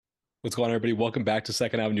What's going on, everybody? Welcome back to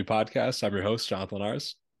Second Avenue Podcast. I'm your host, Jonathan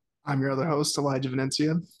Lars. I'm your other host, Elijah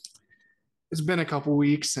Venencia. It's been a couple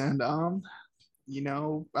weeks, and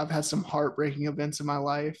I've had some heartbreaking events in my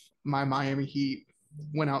life. My Miami Heat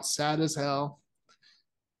went out sad as hell.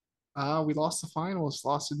 We lost the finals,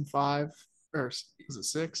 lost in five, or was it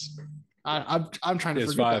six? I'm trying to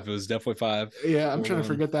It's forget that. five. It was definitely five. Yeah, I'm trying to 4-1.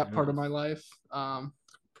 forget that Yeah. part of my life.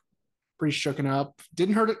 Pretty shooken up.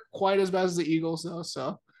 Didn't hurt it quite as bad as the Eagles though.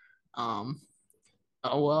 So, um,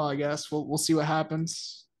 oh well, I guess we'll see what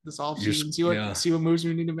happens this Your, offseason. yeah, See what moves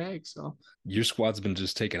we need to make. So. your squad's been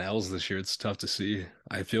just taking L's this year. It's tough to see.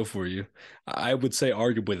 I feel for you. I would say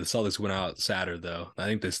arguably the Celtics went out sadder, though. I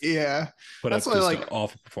think they Yeah, put that's up why just an like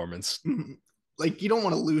awful performance. like you don't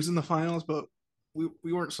want to lose in the finals, but we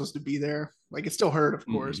weren't supposed to be there. Like it still hurt, of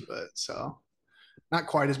course, Mm-mm. but so not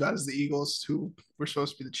quite as bad as the Eagles, who were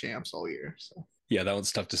supposed to be the champs all year. So Yeah, that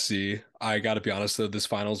one's tough to see. I got to be honest, though, this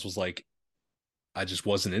finals was like, I just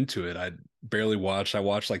wasn't into it. I barely watched. I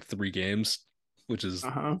watched like three games, which is,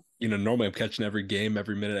 uh-huh. normally I'm catching every game,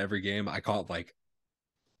 every minute, every game. I caught like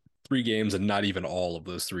three games and not even all of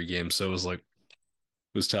those three games. So it was like,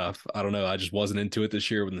 it was tough. I don't know. I just wasn't into it this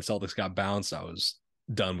year. When the Celtics got bounced, I was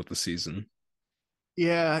done with the season.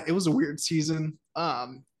 Yeah, it was a weird season.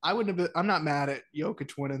 I wouldn't have been, I'm not mad at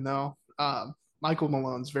Jokic winning though. Michael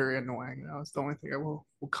Malone's very annoying. That's the only thing I will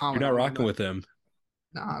You're comment not on. rocking But with him.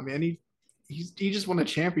 nah, man, he just won a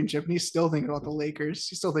championship and he's still thinking about the Lakers.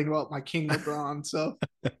 He's still thinking about my King LeBron. So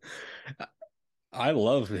I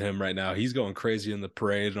love him right now. He's going crazy in the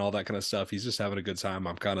parade and all that kind of stuff. He's just having a good time.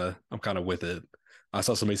 I'm kind of with it. I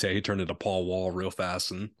saw somebody say he turned into Paul Wall real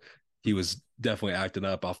fast, and he was definitely acting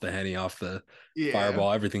up off the Henny, off the yeah.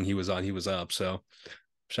 fireball, everything he was on, he was up. So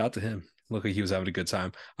shout out to him. Look like he was having a good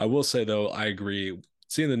time. I will say though, I agree.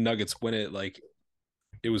 Seeing the Nuggets win it, like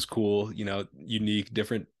it was cool, unique,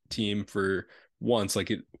 different team for once.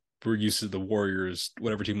 Like we're used to the Warriors,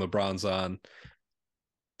 whatever team LeBron's on,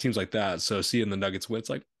 teams like that. So seeing the Nuggets win, it's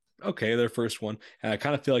like, okay, their first one. And I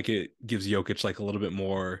kind of feel like it gives Jokic like a little bit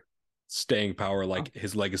more staying power, like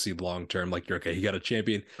his legacy long term. Like you're okay, he got a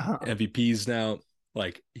champion Uh-huh. MVPs now.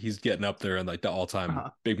 Like he's getting up there in like the all time Uh-huh.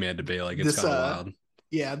 big man debate. Like it's This kind of wild.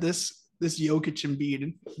 yeah, this Jokic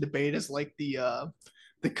Embiid debate is like the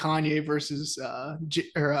Kanye versus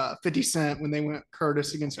 50 Cent when they went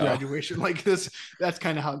Curtis against Oh, graduation. Like this, that's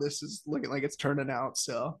kind of how this is looking like it's turning out.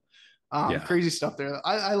 So yeah. crazy stuff there.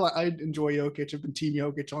 I enjoy Jokic. I've been team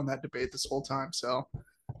Jokic on that debate this whole time. So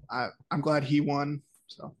I'm glad he won.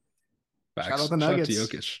 So shout out Facts. the Shout out to Nuggets.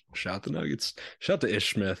 Jokic. Shout out the Nuggets. Shout out to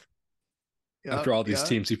Ish Smith. After Yep, all these yeah.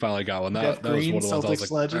 teams, he finally got one. Jeff That was Green, one of the ones I was Celtics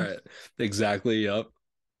like, all legend. right, exactly. Yep.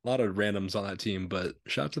 A lot of randoms on that team, but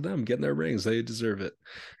shout out to them getting their rings. They deserve it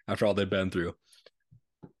after all they've been through.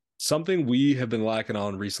 Something we have been lacking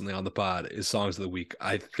on recently on the pod is songs of the week.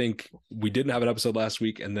 I think we didn't have an episode last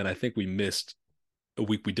week, and then I think we missed a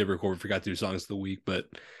week we did record. We forgot to do songs of the week, but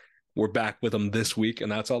we're back with them this week,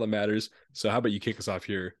 and that's all that matters. So, how about you kick us off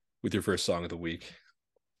here with your first song of the week?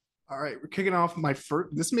 All right, we're kicking off my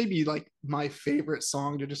first. This may be like my favorite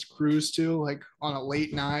song to just cruise to, like on a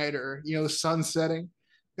late night or the sun setting.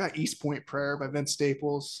 Got East Point Prayer by Vince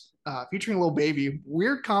Staples, featuring Lil Baby.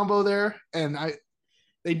 Weird combo there, and I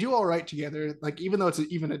they do all right together. Like even though it's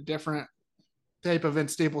even a different type of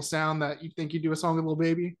Vince Staples sound that you think you do a song with Lil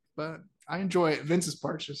Baby, but I enjoy it. Vince's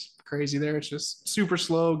part's just crazy there. It's just super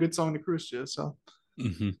slow, good song to cruise to. So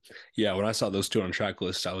Mm-hmm. Yeah, when I saw those two on track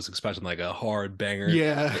list, I was expecting like a hard banger,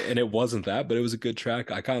 yeah, and it wasn't that, but it was a good track.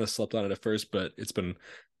 I kind of slept on it at first, but it's been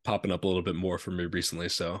popping up a little bit more for me recently,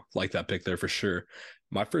 so like that pick there for sure.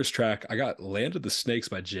 My first track, I got "Land of the Snakes"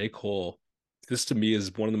 by J. Cole. This to me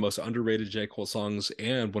is one of the most underrated J. Cole songs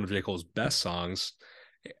and one of J. Cole's best songs.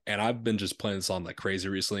 And I've been just playing this song like crazy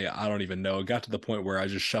recently. I don't even know. It got to the point where I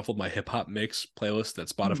just shuffled my hip hop mix playlist that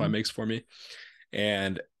Spotify mm-hmm. makes for me.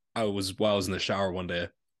 And while I was in the shower one day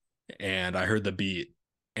and I heard the beat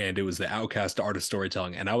and it was the Outcast artist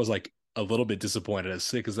storytelling. And I was like a little bit disappointed, as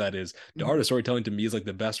sick as that is. The Mm-hmm. artist storytelling to me is like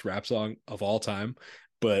the best rap song of all time.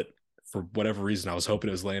 But for whatever reason, I was hoping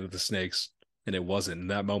it was Land of the Snakes. And it wasn't. In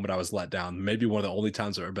that moment, I was let down. Maybe one of the only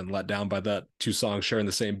times I've ever been let down by that two songs sharing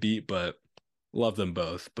the same beat, but love them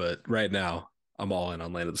both. But right now, I'm all in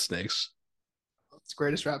on Land of the Snakes. It's the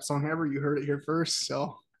greatest rap song ever. You heard it here first.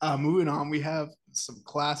 So, moving on, we have some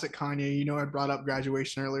classic Kanye. I brought up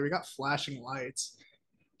graduation earlier. We got flashing lights.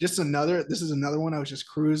 This is another one. I was just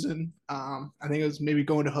cruising. I think it was maybe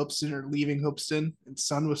going to Hoopston or leaving Hoopston, and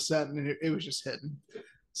sun was setting, and it was just hitting.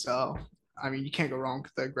 So, I mean, you can't go wrong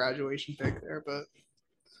with the graduation pick there. But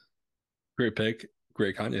Great pick.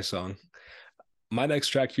 Great Kanye song. My next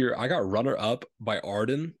track here, I got Runner Up by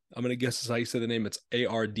Arden. I'm gonna guess is how you say the name. It's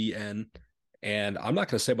Ardn. And I'm not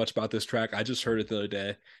gonna say much about this track. I just heard it the other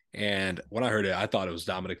day. And when I heard it, I thought it was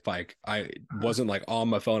Dominic Fike. I wasn't like on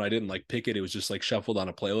my phone. I didn't like pick it. It was just like shuffled on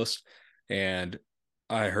a playlist. And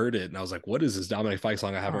I heard it and I was like, what is this Dominic Fike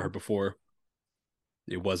song I haven't heard before?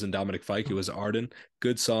 It wasn't Dominic Fike, it was Arden.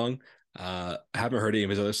 Good song. I haven't heard any of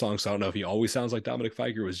his other songs, so I don't know if he always sounds like Dominic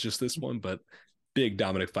Fike or was just this one, but big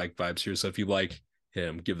Dominic Fike vibes here. So if you like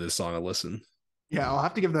him, give this song a listen. Yeah, I'll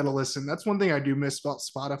have to give that a listen. That's one thing I do miss about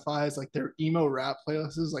Spotify is like their emo rap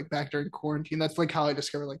playlists, like back during quarantine. That's like how I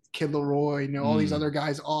discovered like Kid Leroy, all these Mm, other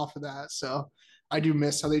guys off of that. So I do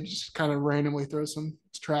miss how they just kind of randomly throw some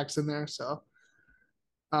tracks in there. So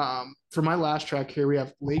for my last track here, we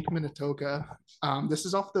have Lake Minnetonka. This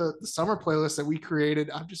is off the summer playlist that we created.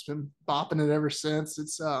 I've just been bopping it ever since.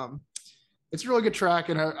 It's a really good track,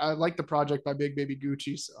 and I like the project by Big Baby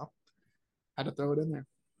Gucci, so I had to throw it in there.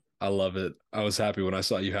 I love it. I was happy when I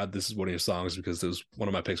saw you had this as one of your songs because it was one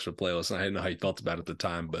of my picks for the playlist, and I didn't know how you felt about it at the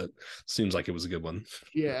time, but seems like it was a good one.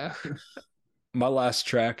 Yeah, My last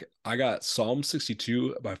track, I got Psalm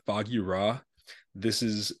 62 by Foggy Raw. This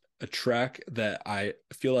is a track that I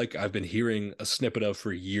feel like I've been hearing a snippet of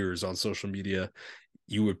for years on social media.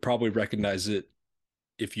 You would probably recognize it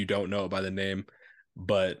if you don't know it by the name,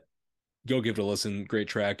 but go give it a listen. Great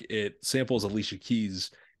track. It samples Alicia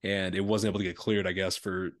Keys, and it wasn't able to get cleared, I guess,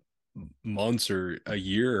 for months or a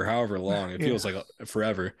year or however long. It feels yeah, like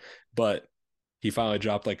forever, but he finally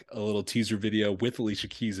dropped like a little teaser video with Alicia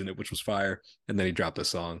Keys in it, which was fire, and then he dropped the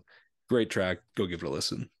song. Great track. Go give it a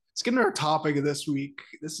listen. let's get into our topic of this week.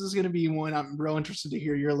 This is going to be one I'm real interested to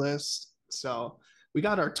hear your list. So we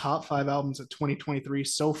got our top 5 albums of 2023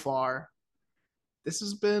 so far. This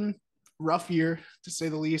has been a rough year to say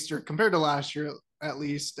the least, or compared to last year at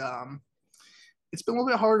least. It's been a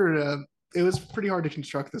little bit harder to. It was pretty hard to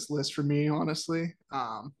construct this list for me, honestly.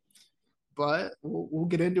 But we'll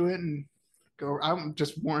get into it and go. I'm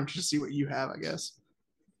just more interested to see what you have, I guess.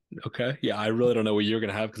 Okay. Yeah, I really don't know what you're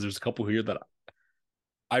gonna have because there's a couple here that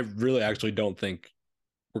I really actually don't think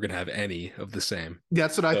we're gonna have any of the same.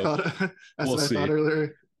 That's what I So thought. That's we'll what I thought see.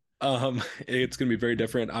 earlier. It's gonna be very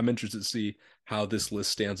different. I'm interested to see how this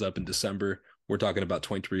list stands up in December. We're talking about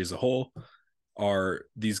 23 as a whole. Are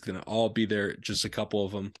these going to all be there? Just a couple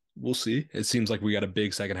of them. We'll see. It seems like we got a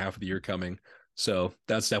big second half of the year coming. So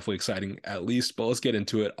that's definitely exciting, at least. But let's get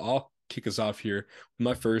into it. I'll kick us off here with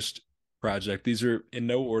my first project. These are in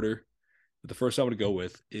no order. The first I'm going to go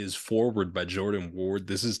with is Forward by Jordan Ward.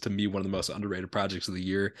 This is to me one of the most underrated projects of the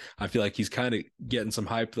year. I feel like he's kind of getting some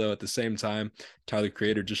hype though at the same time. Tyler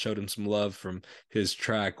Creator just showed him some love from his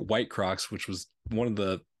track White Crocs, which was one of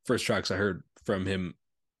the first tracks I heard from him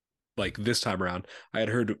like this time around. I had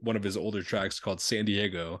heard one of his older tracks called San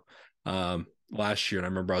Diego last year, and I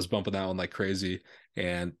remember I was bumping that one like crazy.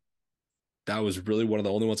 And that was really one of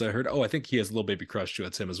the only ones I heard. Oh, I think he has a Little Baby Crush too.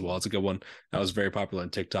 It's him as well. It's a good one. That was very popular on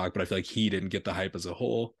TikTok, but I feel like he didn't get the hype as a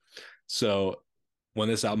whole. So when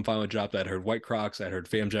this album finally dropped, I'd heard White Crocs, I'd heard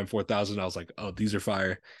Fam Jam 4000. I was like, oh, these are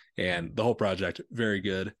fire. And the whole project, very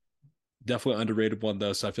good. Definitely underrated one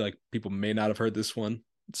though. So I feel like people may not have heard this one.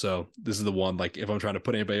 So this is the one. Like if I'm trying to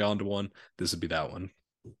put anybody onto one, this would be that one.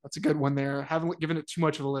 That's a good one there. Haven't given it too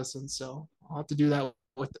much of a listen, so I'll have to do that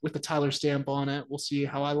with the Tyler stamp on it. We'll see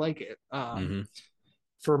how I like it. Mm-hmm.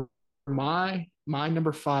 For my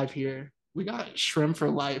number 5 here, we got Shrimp for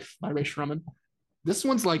Life by Ray Shrumman. This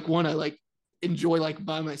one's like one I like enjoy like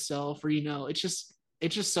by myself, or it's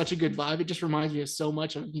just such a good vibe. It just reminds me of so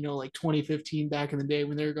much of like 2015 back in the day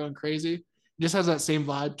when they were going crazy. It just has that same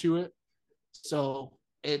vibe to it. So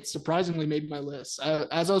it surprisingly made my list.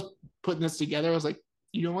 As I was putting this together, I was like,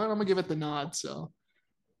 you know what, I'm gonna give it the nod. So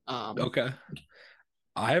um, Okay.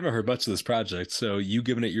 I haven't heard much of this project, so you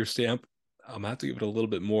giving it your stamp, I'm gonna have to give it a little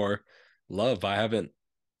bit more love. I haven't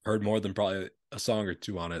heard more than probably a song or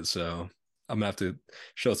two on it, so I'm gonna have to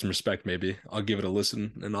show some respect. Maybe I'll give it a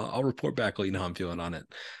listen and I'll report back, let you know how I'm feeling on it.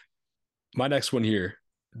 My next one here,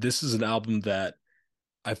 this is an album that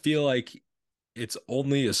I feel like it's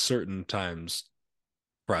only a certain times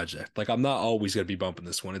project. Like I'm not always gonna be bumping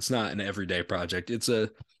this one. It's not an everyday project. It's a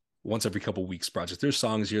once every couple weeks project. There's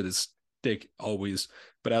songs here that stick always,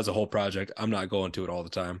 but as a whole project, I'm not going to it all the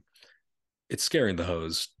time. It's Scaring the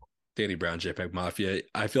Hose, Danny Brown, JPEG Mafia.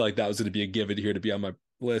 I feel like that was going to be a given here to be on my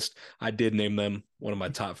list. I did name them one of my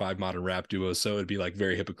top 5 modern rap duos, so it'd be like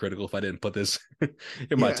very hypocritical if I didn't put this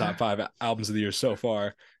in my top yeah, 5 albums of the year so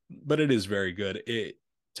far. But it is very good. It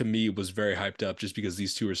to me was very hyped up just because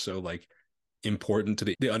these two are so like important to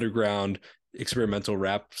the underground experimental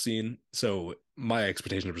rap scene. So my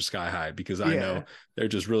expectations were sky high because I know Yeah. they're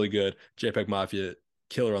just really good. JPEG Mafia,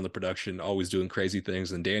 killer on the production, always doing crazy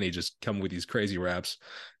things, and Danny just coming with these crazy raps,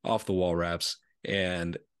 off the wall raps,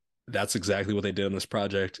 and that's exactly what they did on this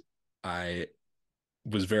project. I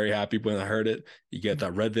was very happy when I heard it. You get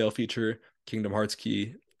that Red Veil feature, Kingdom Hearts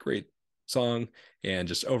key, great song, and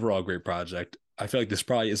just overall great project. I feel like this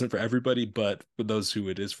probably isn't for everybody, but for those who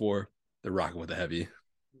it is for, they're rocking with the heavy.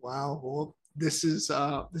 Wow. Well, this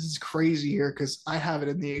is crazy here because I have it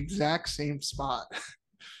in the exact same spot.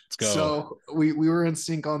 Let's go. So we were in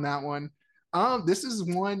sync on that one. This is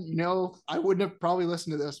one, I wouldn't have probably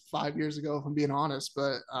listened to this 5 years ago, if I'm being honest,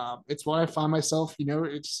 but it's one I find myself,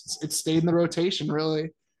 it's stayed in the rotation really.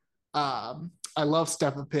 I love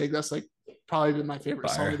Step a Pig. That's like probably been my favorite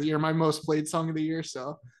song of Fire. the year, my most played song of the year.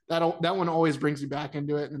 So that one always brings me back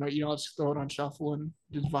into it. And I'll just throw it on shuffle and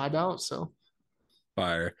just vibe out. So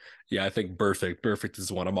Fire. Yeah, I think Perfect. Perfect is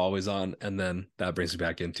the one I'm always on. And then that brings me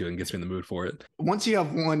back into it and gets me in the mood for it. once you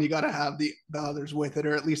have one, you got to have the others with it,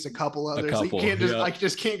 or at least a couple A others. Like you couple. can't just, Yeah. I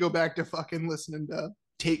just can't go back to fucking listening to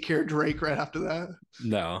Take Care Drake right after that.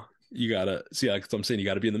 No, you gotta see, like I'm saying, you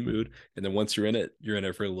gotta be in the mood. And then once you're in it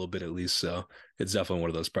for a little bit at least. So it's definitely one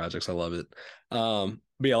of those projects. I love it.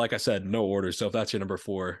 But yeah, like I said, no order. So if that's your number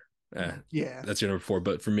four, Yeah. that's your number four.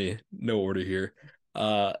 But for me, no order here.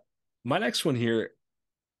 Uh, my next one here,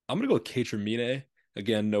 I'm gonna go with Kate.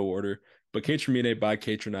 Again, no order, but Kate by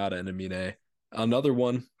Kate and Amine. Another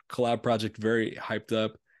one, collab project, very hyped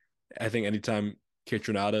up. I think anytime Kate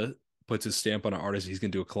puts his stamp on an artist, he's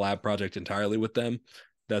gonna do a collab project entirely with them.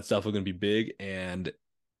 That's definitely gonna be big. And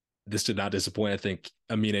this did not disappoint. I think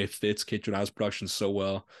Amine fits Kate production so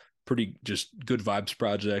well. Pretty just good vibes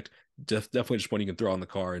project. Definitely just one you can throw on the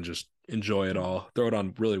car and just enjoy it all. Throw it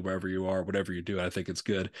on really wherever you are, whatever you do. I think it's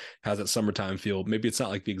good. Has that summertime feel. Maybe it's not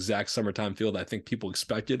like the exact summertime feel that I think people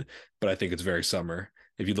expected, but I think it's very summer.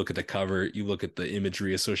 If you look at the cover, you look at the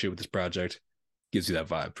imagery associated with this project, gives you that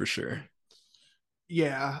vibe for sure.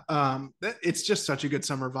 Yeah, it's just such a good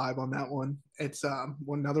summer vibe on that one. It's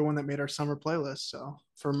another one that made our summer playlist. So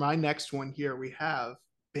for my next one here, we have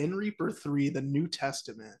Ben Reaper 3, The New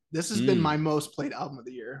Testament. This has been my Mm, most played album of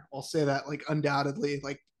the year. I'll say that like undoubtedly,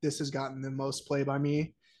 like this has gotten the most play by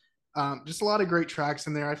me. Just a lot of great tracks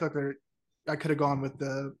in there. I feel like I could have gone with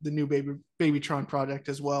the new Babytron project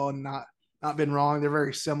as well and not been wrong. They're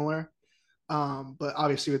very similar. But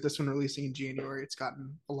obviously with this one releasing in January, it's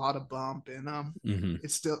gotten a lot of bump and hmm.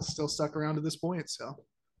 it's still stuck around to this point. So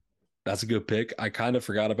That's a good pick. I kind of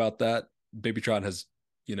forgot about that. Babytron has,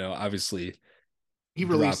 obviously he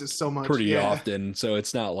releases dropped so much. pretty Yeah. often, so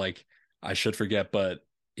it's not like I should forget, but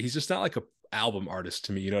he's just not like a album artist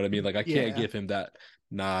to me. You know what I mean? Like I can't Yeah. give him that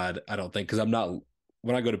nod. I don't think because I'm not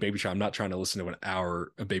when I go to Babytron, I'm not trying to listen to an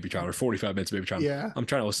hour of Babytron or 45 minutes of Babytron. Yeah. I'm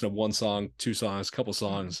trying to listen to one song, two songs, couple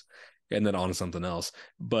songs, and then on to something else.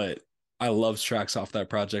 But I love tracks off that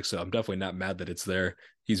project, so I'm definitely not mad that it's there.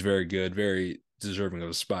 He's very good, very deserving of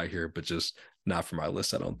a spot here, but just not for my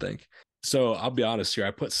list, I don't think. So I'll be honest here.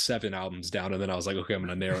 I put 7 albums down, and then I was like, okay, I'm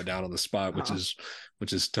gonna narrow it down on the spot, Uh,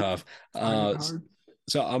 which is tough. finding it Uh, hard.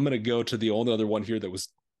 so I'm gonna go to the only other one here that was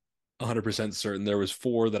 100% certain. There was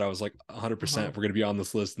four that I was like Uh-huh. 100% we're gonna be on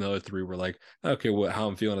this list, and the other three were like, okay, what how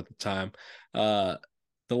I'm feeling at the time. Uh,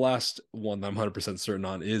 the last one that I'm 100% certain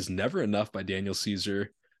on is "Never Enough" by Daniel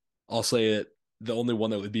Caesar. I'll say it. The only one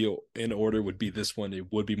that would be in order would be this one.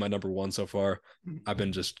 It would be my number one so far. I've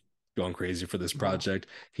been just going crazy for this Uh-huh. project.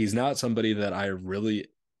 He's not somebody that I really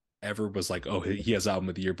ever was like, oh, he has album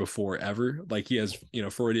of the year before ever. Like he has,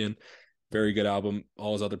 Freudian, very good album.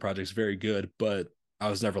 All his other projects, very good. But I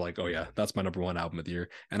was never like, oh yeah, that's my number one album of the year.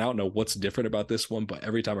 And I don't know what's different about this one, but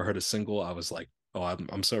every time I heard a single, I was like, oh,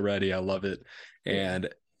 I'm so ready. I love it. Yeah. And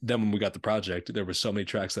then when we got the project, there were so many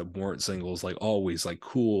tracks that weren't singles, like always, like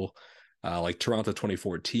cool, like Toronto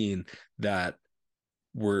 2014, that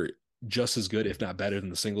were just as good, if not better, than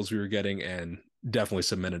the singles we were getting, and definitely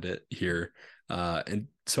cemented it here. And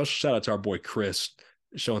special shout out to our boy Chris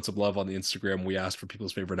showing some love on the Instagram. We asked for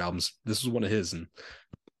people's favorite albums. This was one of his, and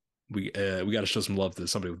we got to show some love to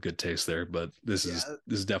somebody with good taste there. But Yeah. this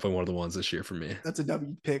is definitely one of the ones this year for me. That's a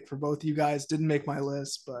W pick for both you guys. Didn't make my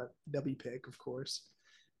list, but W pick, of course.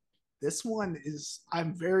 This one is,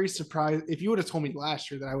 I'm very surprised. If you would have told me last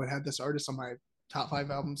year that I would have this artist on my top 5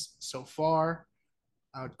 albums so far,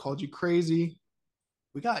 I would have called you crazy.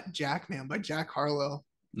 We got Jackman by Jack Harlow.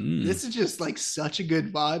 Mm, This is just like such a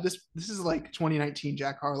good vibe. This is like 2019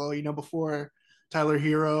 Jack Harlow, before Tyler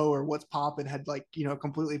Hero or What's Poppin' had like,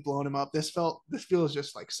 completely blown him up. This feels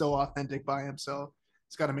just like so authentic by him. So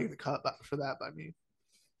it's got to make the cut for that by me.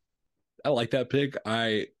 I like that pick.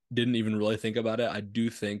 I didn't even really think about it. I do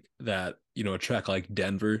think that, a track like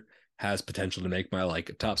Denver has potential to make my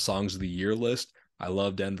like top songs of the year list. I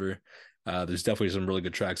love Denver. There's definitely some really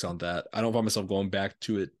good tracks on that. I don't find myself going back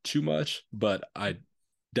to it too much, but I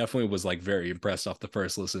definitely was like very impressed off the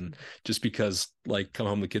first listen just because like Come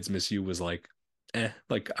Home the Kids Miss You was like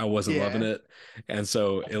I wasn't loving Yeah. it. And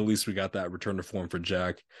so at least we got that return to form for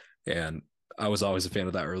Jack. And I was always a fan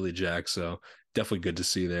of that early Jack. So definitely good to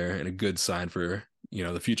see there and a good sign for,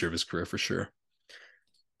 the future of his career for sure.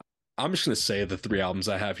 I'm just going to say the three albums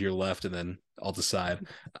I have here left and then I'll decide.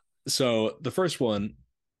 So the first one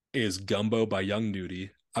is Gumbo by Young Nudie.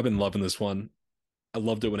 I've been loving this one. I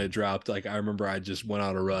loved it when it dropped. Like I remember I just went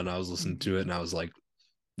on a run. I was listening to it and I was like,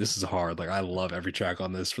 this is hard. Like I love every track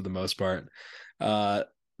on this for the most part. Uh,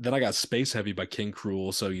 then I got Space Heavy by King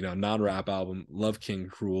Cruel. So, non-rap album. Love King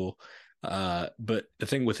Cruel. But the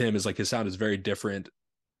thing with him is like his sound is very different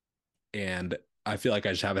and I feel like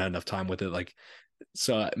I just haven't had enough time with it. Like,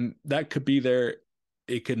 so that could be there.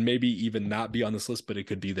 It could maybe even not be on this list, but it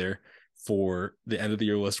could be there for the end of the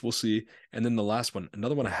year list. We'll see. And then the last one,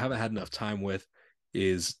 another one I haven't had enough time with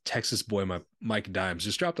is Texas Boy, my Mike Dimes.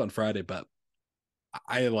 Just dropped on Friday, but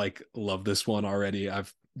I like love this one already.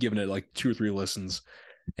 I've given it like two or three listens,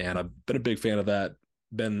 and I've been a big fan of that.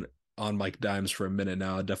 Been on Mike Dimes for a minute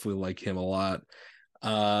now. I definitely like him a lot.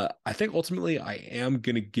 I think ultimately I am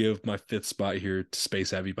gonna give my fifth spot here to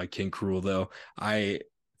Space Heavy by King Cruel, though. I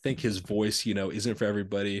think his voice, isn't for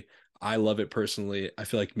everybody. I love it personally. I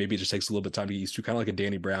feel like maybe it just takes a little bit of time to get used to, kind of like a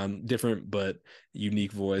Danny Brown, different but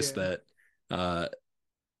unique voice Yeah. that uh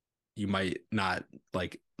you might not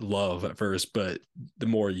like love at first, but the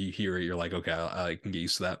more you hear it, you're like, okay, I can get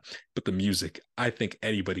used to that. But the music, I think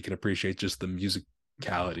anybody can appreciate just the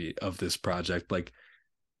musicality of this project. Like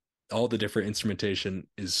all the different instrumentation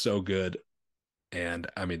is so good. And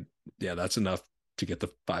I mean, yeah, that's enough to get the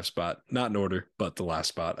five spot, not in order, but the last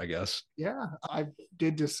spot, I guess. Yeah, I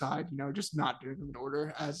did decide, just not doing them in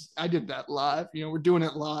order as I did that live. We're doing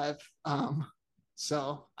it live.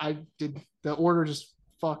 So I did the order just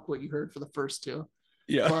fuck what you heard for the first two.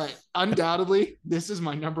 Yeah. But undoubtedly, this is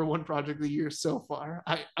my number one project of the year so far.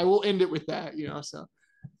 I will end it with that. So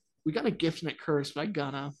we got a gift and a curse by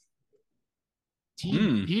Gunna. He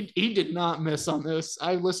Hmm. he he did not miss on this.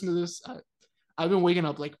 I listened to this. I've been waking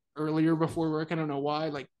up like earlier before work. I don't know why,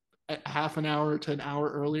 like a half an hour to an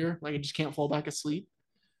hour earlier. Like I just can't fall back asleep.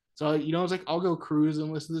 So I was like, I'll go cruise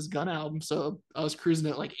and listen to this Gun album. So I was cruising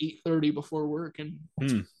at like 8:30 before work, and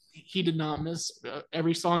Hmm. he did not miss.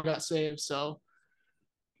 Every song got saved. So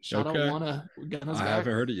shout out Okay. Wanna, Gunna's I back.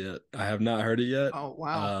 haven't heard it yet. I have not heard it yet. Oh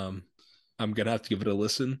wow. Um, I'm gonna have to give it a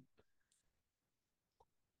listen.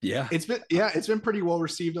 Yeah. It's been pretty well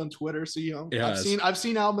received on Twitter. So It I've has. seen I've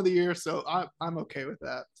seen album of the year, so I'm okay with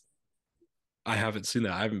that. I haven't seen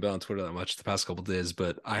that. I haven't been on Twitter that much the past couple days,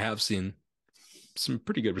 but I have seen some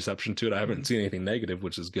pretty good reception to it. I haven't Mhm. seen anything negative,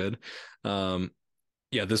 which is good. Um,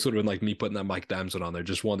 yeah, this would have been like me putting that Mike Dimes one on there,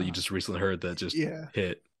 just one that you Uh, just recently heard that just yeah,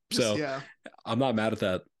 hit. just So yeah. I'm not mad at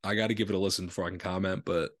that. I got to give it a listen before I can comment,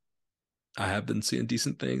 but I have been seeing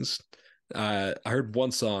decent things. I heard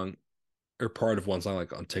one song or part of one song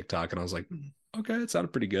like on TikTok, and I was like, Mhm. okay, it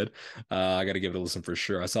sounded pretty good. I got to give it a listen for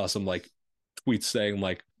sure. I saw some like tweets saying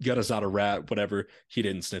like Gunna's not a rat, whatever. He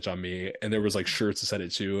didn't snitch on me, and there was like shirts that said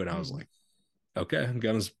it too, and I was Mhm. like, okay,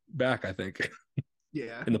 Gunna's back. I think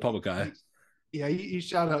Yeah, in the public eye. he, yeah, he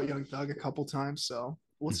shouted out Young Thug a couple times. So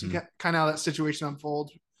we'll see Mm-hmm. kind of how that situation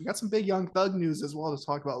unfolds. We got some big Young Thug news as well to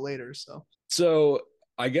talk about later. So So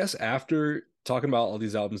I guess after talking about all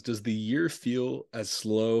these albums, does the year feel as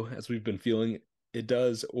slow as we've been feeling it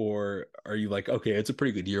does, or are you like, okay, it's a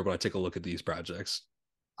pretty good year when I take a look at these projects?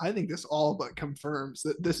 I think this all but confirms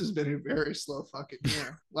that this has been a very slow fucking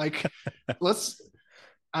year. Like, let's.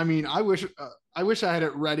 I mean, I wish I had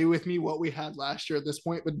it ready with me what we had last year at this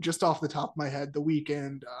point, but just off the top of my head, the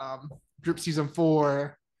weekend, Drip Season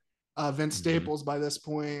 4, Vince Mhm. Staples by this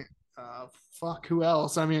point. Fuck, who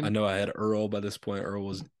else? I I mean, know I had Earl by this point. Earl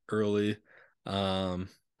was early. Um,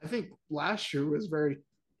 I think last year was very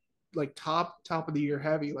like top of the year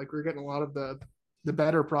heavy. Like we're getting a lot of the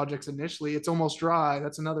better projects initially. It's almost dry.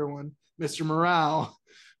 That's another one. Mr. Morale.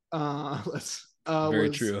 Let's very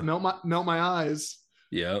was true. melt my eyes.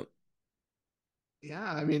 Yeah. Yeah,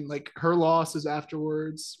 I mean, like her loss is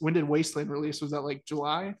afterwards. When did Wasteland release? Was that like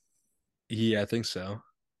July? Yeah, I think so.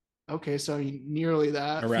 Okay, so nearly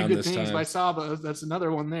that. Few Around Good this Things by time. Saba. That's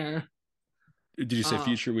another one there. Did you say Uh,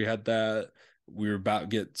 Future? We had that. We were about to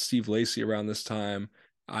get Steve Lacy around this time.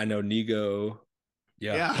 I know Nego.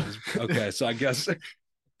 Yeah, yeah. that was okay. So I guess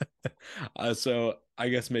so I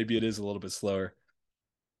guess maybe it is a little bit slower.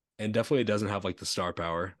 and definitely it doesn't have like the star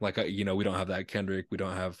power. Like we don't have that Kendrick, we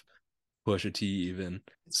don't have Pusha T even.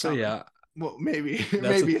 It's So coming. yeah, Well, maybe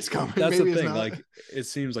that's a maybe it's coming. that's the Maybe it's thing. not. Like it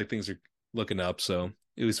seems like things are looking up, so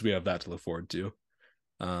at least we have that to look forward to.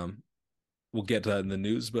 Um, we'll get to that in the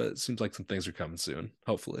news, but it seems like some things are coming soon,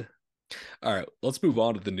 hopefully. All right, let's move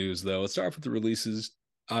on to the news though. Let's start off with the releases.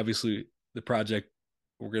 Obviously, the project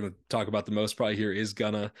we're gonna talk about the most probably here is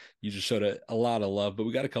Gunna. You just showed it a lot of love, but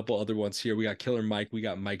we got a couple other ones here. We got Killer Mike, we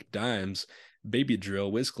got Mike Dimes, Baby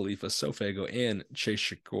Drill, Wiz Khalifa, Sofago, and Chase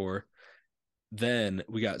Shakur. Then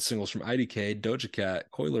we got singles from IDK, Doja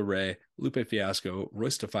Cat, Coil Ray, Lupe Fiasco,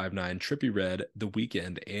 Royce to 5'9", Trippy Red, The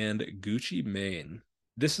Weeknd, and Gucci Mane.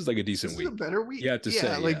 This is like a decent This is a week. better week. You have to Yeah,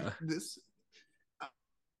 say, like yeah.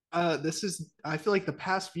 this is, I feel like the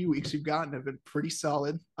past few weeks we've gotten have been pretty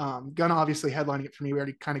solid. Gunna obviously headlining it for me. We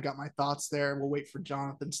already kind of got my thoughts there. We'll wait for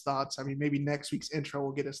Jonathan's thoughts. I mean, maybe next week's intro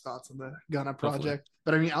we'll get his thoughts on the Gunna Hopefully. project.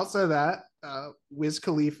 But I mean, outside of that, Wiz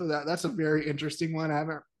Khalifa, that's a very interesting one. I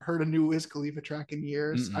haven't heard a new Wiz Khalifa track in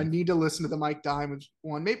years. I Mm-mm. need to listen to the Mike Dimes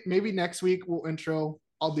one. Maybe next week we'll intro.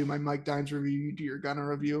 I'll do my Mike Dimes review. You do your Gunna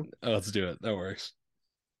review. Oh, let's do it. That works.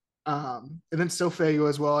 And then Sofago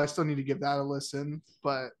as well. I still need to give that a listen,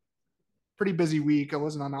 but pretty busy week. I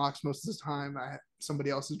wasn't on Ox most of the time. Somebody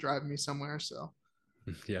else is driving me somewhere. So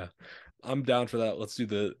Yeah. I'm down for that. Let's do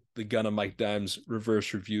the Gunna Mike Dimes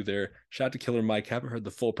reverse review there. Shout out to Killer Mike. Haven't heard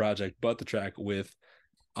the full project, but the track with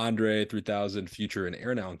Andre 3000, Future, and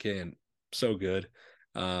Aaron Allen Kane. So good.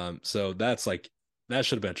 So that's like that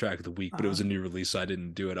should have been a track of the week, but it was a new release, so I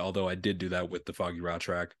didn't do it. Although I did do that with the Foggy Raw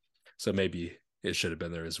track. So maybe it should have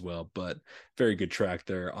been there as well. But very good track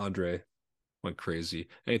there. Andre went crazy.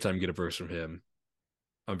 Anytime you get a verse from him,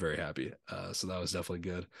 I'm very happy. So that was definitely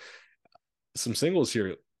good. Some singles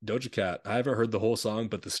here. Doja Cat. I haven't heard the whole song,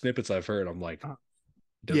 but the snippets I've heard, I'm like,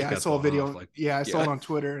 Doja yeah, I Cat's saw a going off. video. Like, Yeah, I saw yeah. it on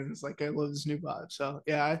Twitter, and it's like I love this new vibe. So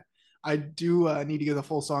yeah, I do need to give the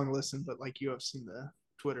full song a listen, but like you have seen the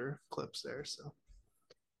Twitter clips there. So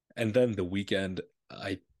And then the weekend,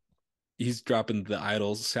 I he's dropping the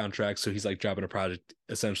Idols soundtrack, so he's like dropping a project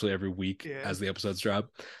essentially every week yeah, as the episodes drop.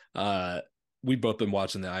 Uh, we've both been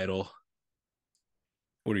watching the Idol.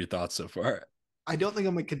 What are your thoughts so far? I don't think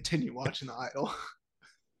I'm gonna continue watching the Idol.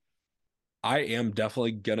 I am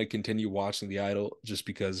definitely gonna continue watching the Idol just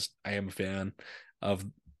because I am a fan of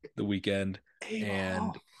the weekend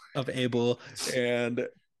and Abel. of Abel, and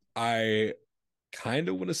I kind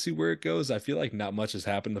of want to see where it goes. I feel like not much has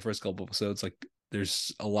happened in the first couple episodes. Like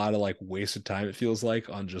there's a lot of like wasted time, it feels like,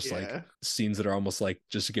 on just like Yeah. scenes that are almost like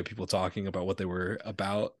just to get people talking about what they were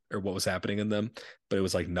about or what was happening in them. But it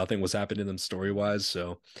was like nothing was happening in them story wise.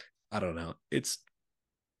 So I don't know. It's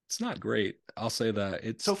not great. I'll say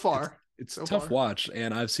that. So far, It's a so tough far. watch.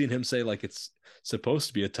 And I've seen him say like it's supposed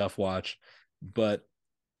to be a tough watch, but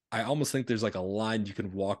I almost think there's like a line you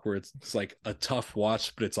can walk where it's like a tough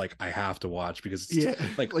watch, but it's like I have to watch because it's Yeah,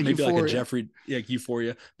 like like maybe like a Euphoria. Jeffrey, like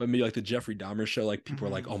Euphoria, but maybe like the Jeffrey Dahmer show. Like people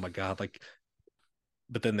are like, Mm-hmm. oh my god, like,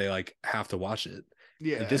 but then they like have to watch it. And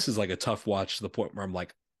Yeah, this is like a tough watch to the point where I'm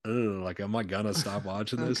like, ugh, like am I gonna stop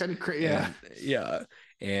watching this? kind of crazy. Yeah, And yeah,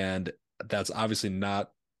 and that's obviously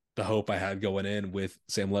not the hope I had going in with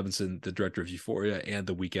Sam Levinson, the director of Euphoria, and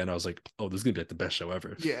The Weekend. I was like, oh, this is gonna be like the best show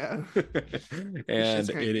ever. yeah. This shit's And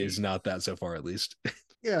kind of it is heat. not that so far, at least.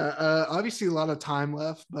 Yeah, obviously a lot of time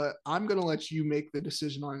left, but I'm gonna let you make the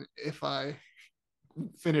decision on if I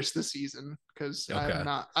finish the season because I'm Okay.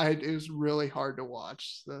 not. It was really hard to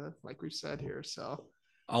watch. Like we said here, so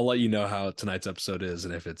I'll let you know how tonight's episode is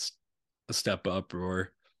and if it's a step up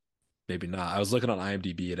or maybe not. I was looking on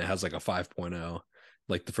IMDb and it has like a 5.0.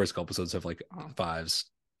 Like the first couple episodes have like uh, fives.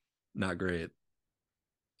 Not great.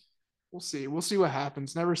 we'll see. We'll see what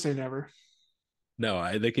happens. Never say never.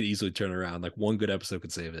 No, they could easily turn around. Like one good episode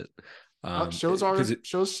could save it. Shows Because are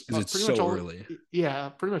shows it's pretty much so all. early. Yeah,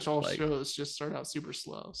 pretty much all Like shows just start out super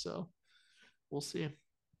slow. So we'll see.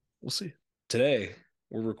 we'll see. Today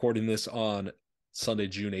we're recording this on Sunday,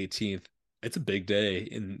 June 18th. It's a big day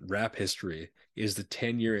in rap history. It is the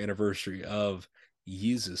 10-year anniversary of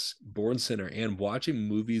Yeezus, Born Sinner, and watching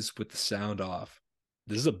movies with the sound off.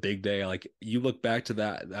 This is a big day. Like you look back to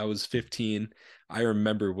that, I was 15. I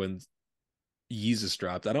remember when Yeezus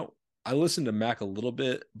dropped. I listened to Mac a little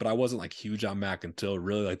bit, but I wasn't like huge on Mac until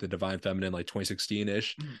really like the Divine Feminine, like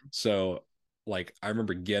 2016-ish. Mhm. So like I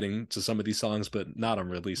remember getting to some of these songs, but not on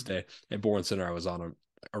release Mhm. day. And Born Sinner, I was on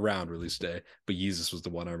around release day, but Yeezus was the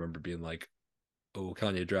one I remember being like, oh,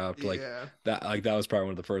 Kanye dropped like Yeah. that. Like that was probably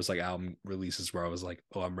one of the first like album releases where I was like,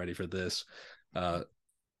 oh, I'm ready for this. Uh,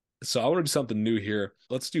 so I want to do something new here.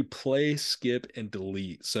 Let's do play, skip, and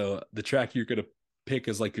delete. So the track you're gonna pick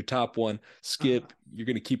as like your top one, Uh, skip, you're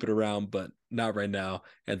gonna keep it around, but not right now,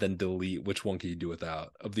 and then delete. Which one can you do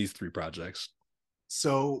without of these three projects?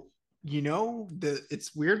 so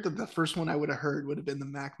it's weird that the first one I would have heard would have been the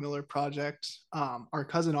Mac Miller project. Our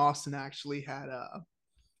cousin Austin actually had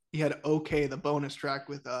he had "Okay," the bonus track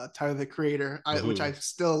with Tyler the Creator, which I Ooh,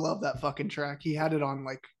 still love that fucking track. He had it on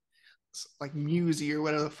like Musy or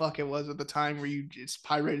whatever the fuck it was at the time, where you just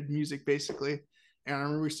pirated music basically. And I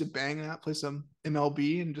remember we used to bang that, play some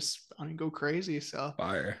MLB, and just go crazy. So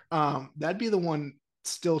fire. that'd be the one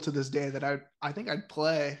still to this day that I think I'd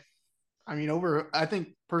play. I mean, over I think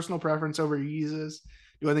personal preference over Yeezus.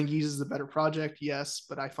 Do I think Yeezus is a better project? Yes,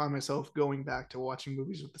 but I find myself going back to watching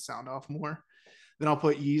movies with the sound off more. Then I'll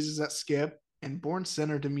put Yeezus at skip, and Born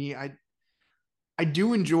Center to me, I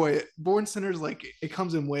do enjoy it. Born Center is like it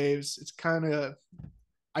comes in waves. It's kind of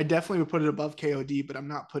I definitely would put it above KOD, but I'm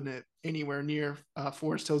not putting it anywhere near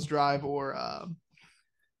Forest Hills Drive or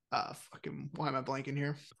fucking why am I blanking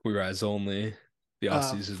here? We rise only. The off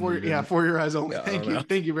season even. For your eyes only. Yeah, I don't know.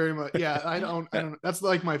 Thank you very much. Yeah, I don't. That's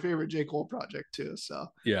like my favorite J Cole project too. So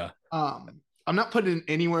Yeah. I'm not putting it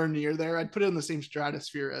anywhere near there. I'd put it in the same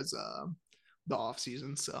stratosphere as the off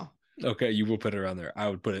season. So Okay, you will put it around there. I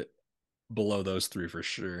would put it below those three for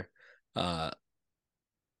sure. Uh,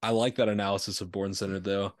 I like that analysis of Born Center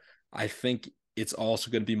though. I think it's also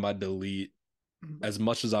going to be my delete. As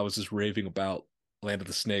much as I was just raving about Land of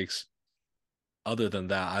the Snakes, other than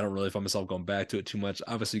that, I don't really find myself going back to it too much.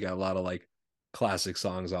 Obviously, you got a lot of like classic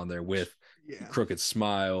songs on there with yeah, Crooked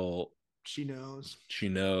Smile, she knows She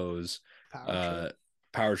Knows, power trip. uh,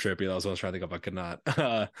 Power Trip. Yeah, that was what I was trying to think of. I could not.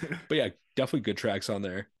 But yeah, definitely good tracks on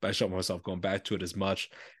there. But I showed myself going back to it as much.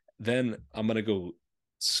 Then I'm gonna go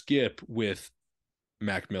skip with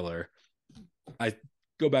Mac Miller. I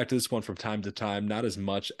go back to this one from time to time, not as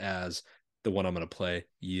much as the one I'm gonna play,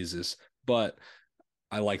 Yeezus, but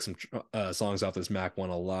I like some songs off this Mac one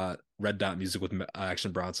a lot. Red Dot Music with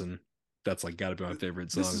Action Bronson. That's like got to be my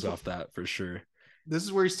favorite This songs is off that for sure. this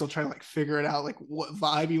is where he's still trying to like figure it out, like what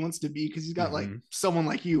vibe he wants to be, because he's got like Hmm. someone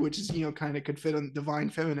like you, which is kind of could fit on Divine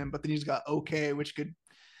Feminine, but then he's got Okay, which could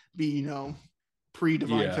be pre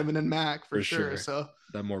Divine Yeah, Feminine Mac for for sure. sure. So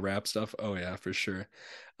That more rap stuff. Oh yeah, for sure.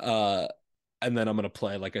 Uh, and then I'm gonna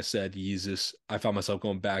play, like I said, Yeezus. I found myself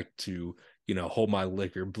going back to, Hold My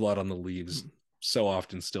Liquor, Blood on the Leaves, so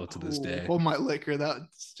often still to this oh, day. Hold My Liquor,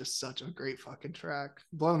 that's just such a great fucking track.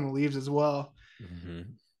 Blood on the Leaves as well. Hmm.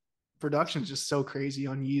 Production's just so crazy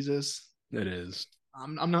on Yeezus. It is.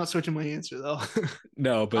 I'm not switching my answer though.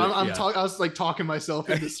 No, but I'm yeah. talking. I was like talking myself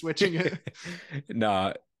into switching it.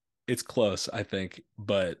 Nah, it's close, I think.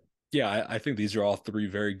 But yeah, I think these are all three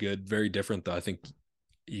very good, very different, though. I think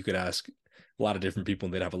you could ask a lot of different people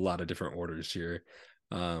and they'd have a lot of different orders here.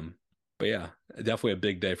 Um, but yeah, definitely a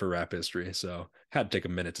big day for rap history. So had to take a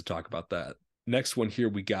minute to talk about that. Next one here,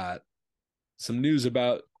 we got some news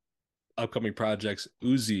about upcoming projects.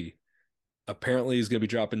 Uzi apparently is going to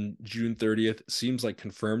be dropping June 30th. Seems like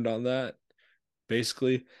confirmed on that,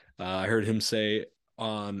 basically. I heard him say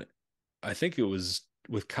on I think it was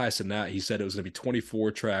with Kai Cenat. He said it was going to be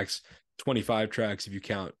 24 tracks, 25 tracks if you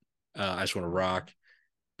count I Just Want to Rock.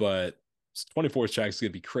 But 24 tracks is going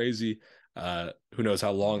to be crazy. Who knows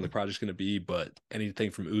how long the project's going to be, but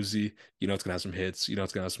anything from Uzi, it's going to have some hits. It's going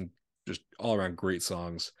to have some just all around great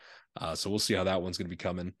songs. So we'll see how that one's going to be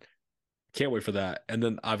coming. Can't wait for that. And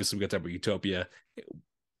then obviously we got to talk about Utopia.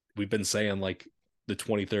 We've been saying like the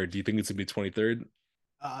 23rd. Do you think it's going to be 23rd?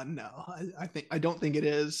 No, I don't think it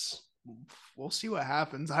is. We'll see what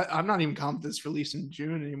happens. I'm not even confident it's released in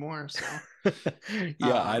June anymore. So,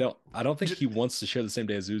 Yeah, I um, don't I don't think j- he wants to share the same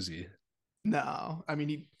day as Uzi. no, I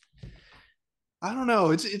mean, I don't know.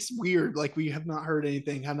 It's weird. Like we have not heard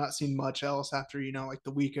anything, have not seen much else after like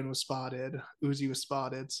the Weekend was spotted, Uzi was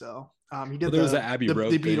spotted. So, he Well, did there was that Abbey the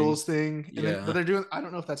Road thing. Beatles thing, and then but Yeah, they're doing. I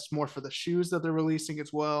don't know if that's more for the shoes that they're releasing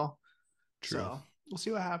as well. true. So we'll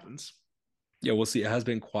see what happens. Yeah, we'll see. It has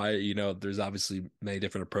been quiet. There's obviously many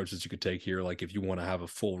different approaches you could take here. Like if you want to have a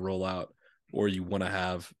full rollout or you want to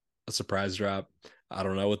have a surprise drop. I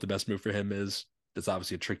don't know what the best move for him is. That's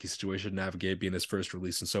obviously a tricky situation to navigate, being his first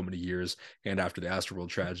release in so many years and after the Astroworld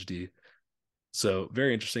tragedy. So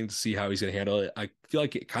very interesting to see how he's going to handle it. I feel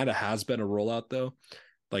like it kind of has been a rollout though.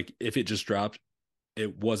 Like if it just dropped,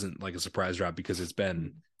 it wasn't like a surprise drop because it's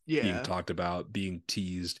been being Yeah, talked about, being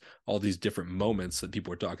teased, all these different moments that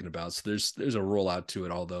people are talking about. So there's a rollout to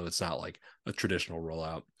it, although it's not like a traditional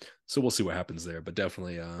rollout. So we'll see what happens there. But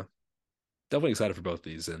definitely excited for both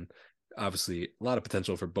these, and obviously a lot of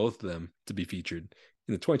potential for both of them to be featured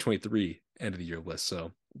in the 2023 end of the year list.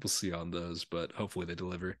 So we'll see on those, but hopefully they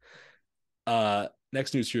deliver.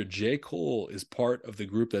 next news here: J. Cole is part of the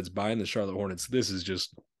group that's buying the Charlotte Hornets. This is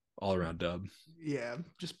just all around dub. Yeah,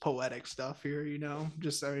 just poetic stuff here, you know.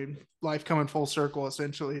 Just I mean, life coming full circle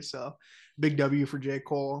essentially. So big W for J.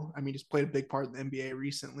 Cole. I mean, he's played a big part in the NBA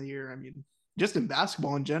recently, or I mean, just in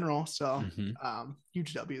basketball in general. So Mm-hmm.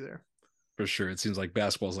 huge W there. For sure. It seems like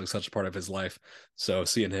basketball is like such a part of his life. So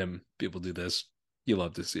seeing him be able to do this, you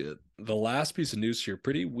love to see it. The last piece of news here,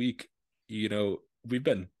 pretty weak. We've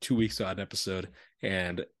been 2 weeks without an episode,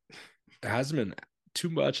 and there hasn't been too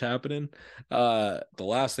much happening. The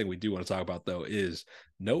last thing we do want to talk about though is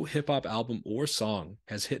no hip hop album or song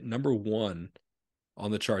has hit number one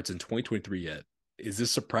on the charts in 2023 yet. Is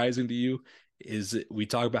this surprising to you? Is it, we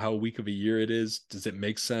talk about how weak of a year it is? Does it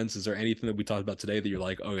make sense? Is there anything that we talked about today that you're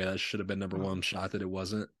like, oh yeah, that should have been number one? I'm shocked that it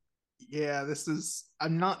wasn't. Yeah, this is.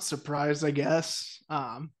 I'm not surprised. I guess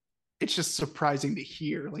it's just surprising to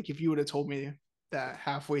hear. Like if you would have told me that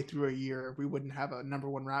halfway through a year we wouldn't have a number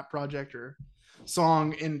one rap project or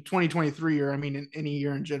song in 2023, or I mean in any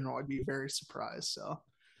year in general, I'd be very surprised. So,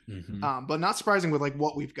 Mm-hmm. but not surprising with like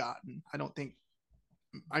what we've gotten. I don't think.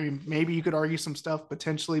 I mean, maybe you could argue some stuff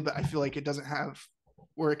potentially, but I feel like it doesn't have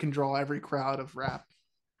where it can draw every crowd of rap.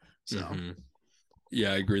 So. Mm-hmm.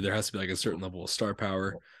 Yeah, I agree. There has to be like a certain level of star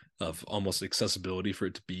power, of almost accessibility for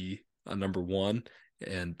it to be a number one,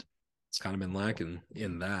 and it's kind of been lacking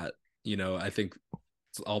in that. I think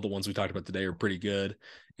all the ones we talked about today are pretty good,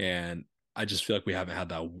 and I just feel like we haven't had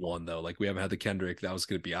that one though. Like we haven't had the Kendrick that was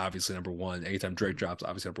going to be obviously number one. Anytime Drake drops,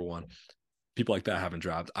 obviously number one. People like that haven't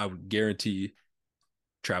dropped. I would guarantee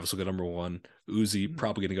Travis will go number one. Uzi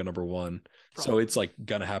probably going to go number one. So Probably. it's like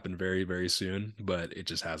going to happen very, very soon, but it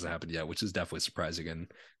just hasn't happened yet, which is definitely surprising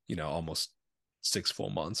in, almost 6 full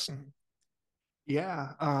months. Yeah.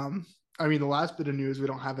 I mean, the last bit of news, we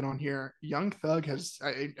don't have it on here. Young Thug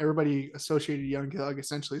everybody associated Young Thug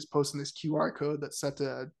essentially is posting this QR code that's set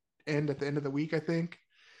to end at the end of the week, I think.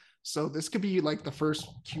 So this could be like the first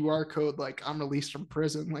QR code, like I'm released from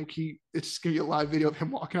prison. Like it's just gonna be a live video of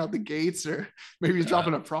him walking out the gates, or maybe he's Uh,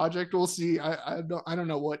 dropping a project. We'll see. I don't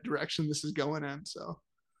know what direction this is going in. So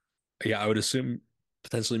yeah, I would assume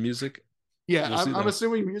potentially music. yeah, We'll I'm, see I'm though.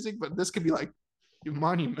 assuming music, but this could be like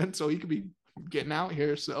monumental. He could be getting out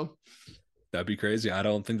here. So That'd be crazy. I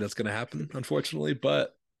don't think that's going to happen, unfortunately,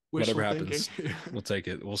 but whatever wishful thinking. happens, we'll take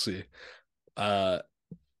it. We'll see. Uh,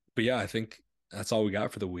 but yeah, I think that's all we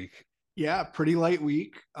got for the week. Yeah, pretty light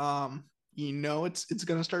week. It's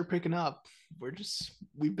gonna start picking up.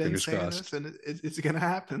 We've been Fingers saying crossed. this, and it's gonna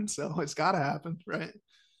happen. So it's gotta happen, right?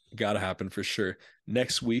 Got to happen for sure.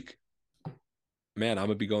 Next week, man, I'm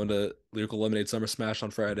gonna be going to Lyrical Lemonade Summer Smash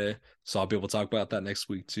on Friday, so I'll be able to talk about that next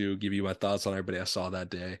week too. Give you my thoughts on everybody I saw that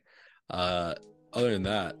day. Uh, Other than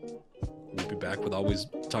that, we'll be back with always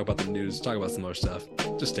talk about the news, talk about some other stuff.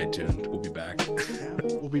 Just stay tuned. We'll be back. Yeah,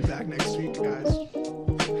 we'll be back next week, guys.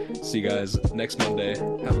 See you guys next Monday.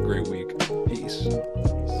 Have a great week. Peace.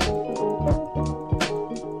 Peace.